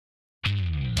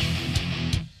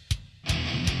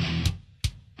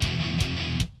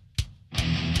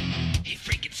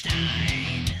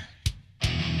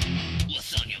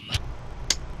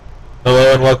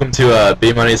Hello and welcome to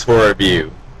B Money's Horror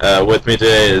Review. With me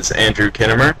today is Andrew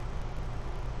Kinnemer.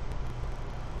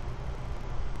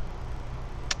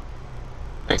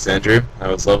 Thanks, Andrew. That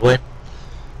was lovely.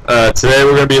 Today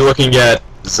we're going to be looking at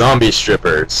Zombie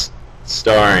Strippers,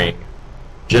 starring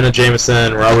Jenna,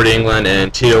 Jameson, Robert Englund,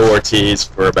 and Tito Ortiz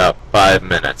for about 5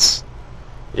 minutes.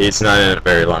 He's not in it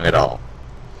very long at all.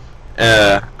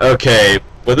 Okay,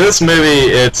 with this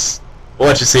movie, it's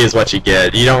what you see is what you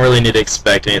get. You don't really need to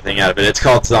expect anything out of it. It's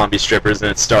called Zombie Strippers,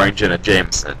 and it's starring Jenna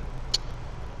Jameson.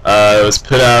 It was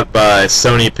put out by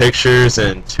Sony Pictures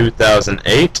in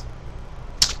 2008,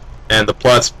 and the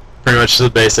plot's pretty much the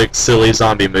basic silly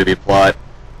zombie movie plot.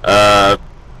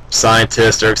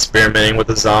 Scientists are experimenting with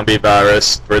the zombie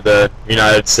virus for the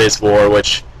United States war,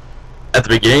 which at the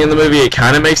beginning of the movie it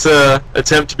kind of makes a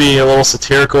attempt to be a little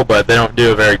satirical, but they don't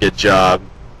do a very good job.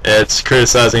 It's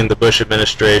criticizing the Bush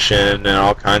administration and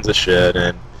all kinds of shit.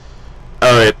 And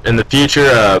in the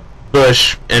future,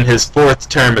 Bush, in his 4th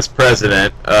term as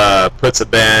president, puts a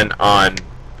ban on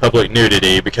public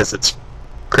nudity because it's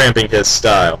cramping his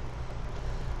style.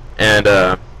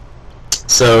 And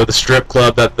so the strip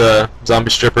club that the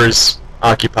zombie strippers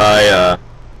occupy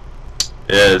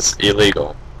is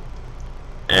illegal.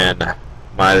 And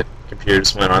my computer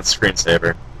just went on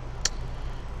screensaver.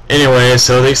 Anyway,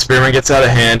 so the experiment gets out of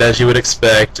hand, as you would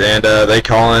expect, and they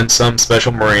call in some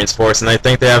special Marines force, and they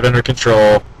think they have it under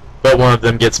control, but one of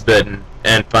them gets bitten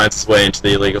and finds his way into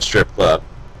the illegal strip club.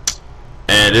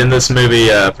 And in this movie,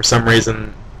 for some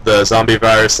reason, the zombie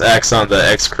virus acts on the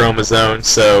X chromosome,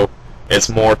 so it's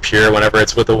more pure whenever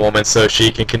it's with a woman, so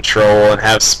she can control and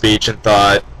have speech and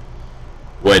thought,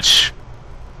 which,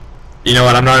 you know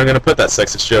what, I'm not even going to put that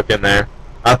sexist joke in there.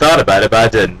 I thought about it, but I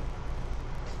didn't.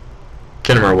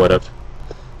 Kinnemer would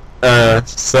have.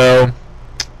 So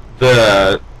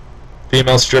the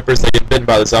female strippers that get bitten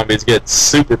by the zombies get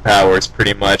superpowers,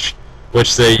 pretty much,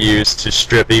 which they use to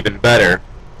strip even better.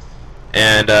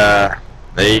 And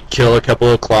they kill a couple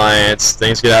of clients,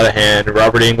 things get out of hand,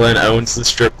 Robert Englund owns the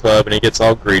strip club, and he gets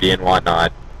all greedy and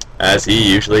whatnot, as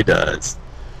he usually does.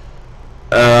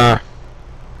 Not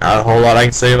a whole lot I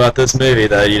can say about this movie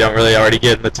that you don't really already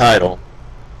get in the title.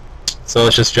 So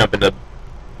let's just jump into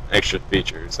extra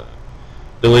features.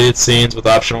 Deleted scenes with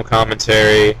optional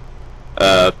commentary,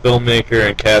 filmmaker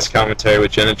and cast commentary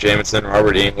with Jenna Jameson,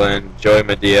 Robert Englund, Joey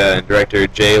Medea, and director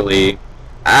Jay Lee.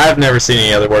 I've never seen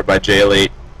any other work by Jay Lee,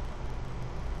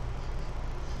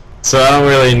 so I don't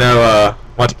really know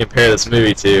what to compare this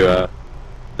movie to.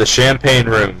 The Champagne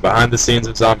Room, behind the scenes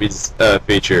of zombies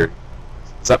feature.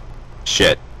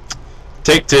 Shit.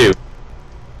 Take 2.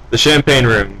 The Champagne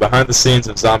Room, behind the scenes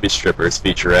of zombie strippers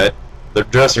featurette. The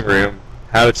Dressing Room,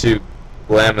 how to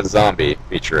glam a zombie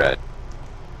featurette.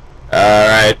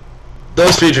 Alright,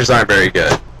 those features aren't very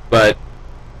good, but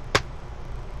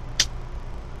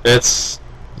it's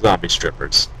zombie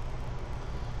strippers.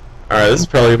 Alright, this is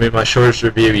probably going to be my shortest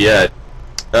review yet.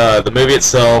 The movie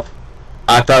itself,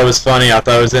 I thought it was funny, I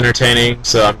thought it was entertaining,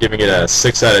 so I'm giving it a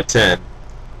 6 out of 10.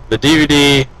 The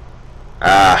DVD,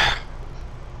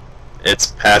 it's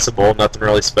passable, nothing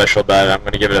really special about it. I'm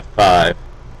going to give it a 5.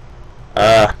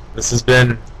 This has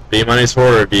been B Money's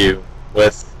Horror Review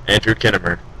with Andrew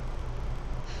Kinnemer.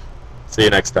 See you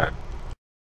next time.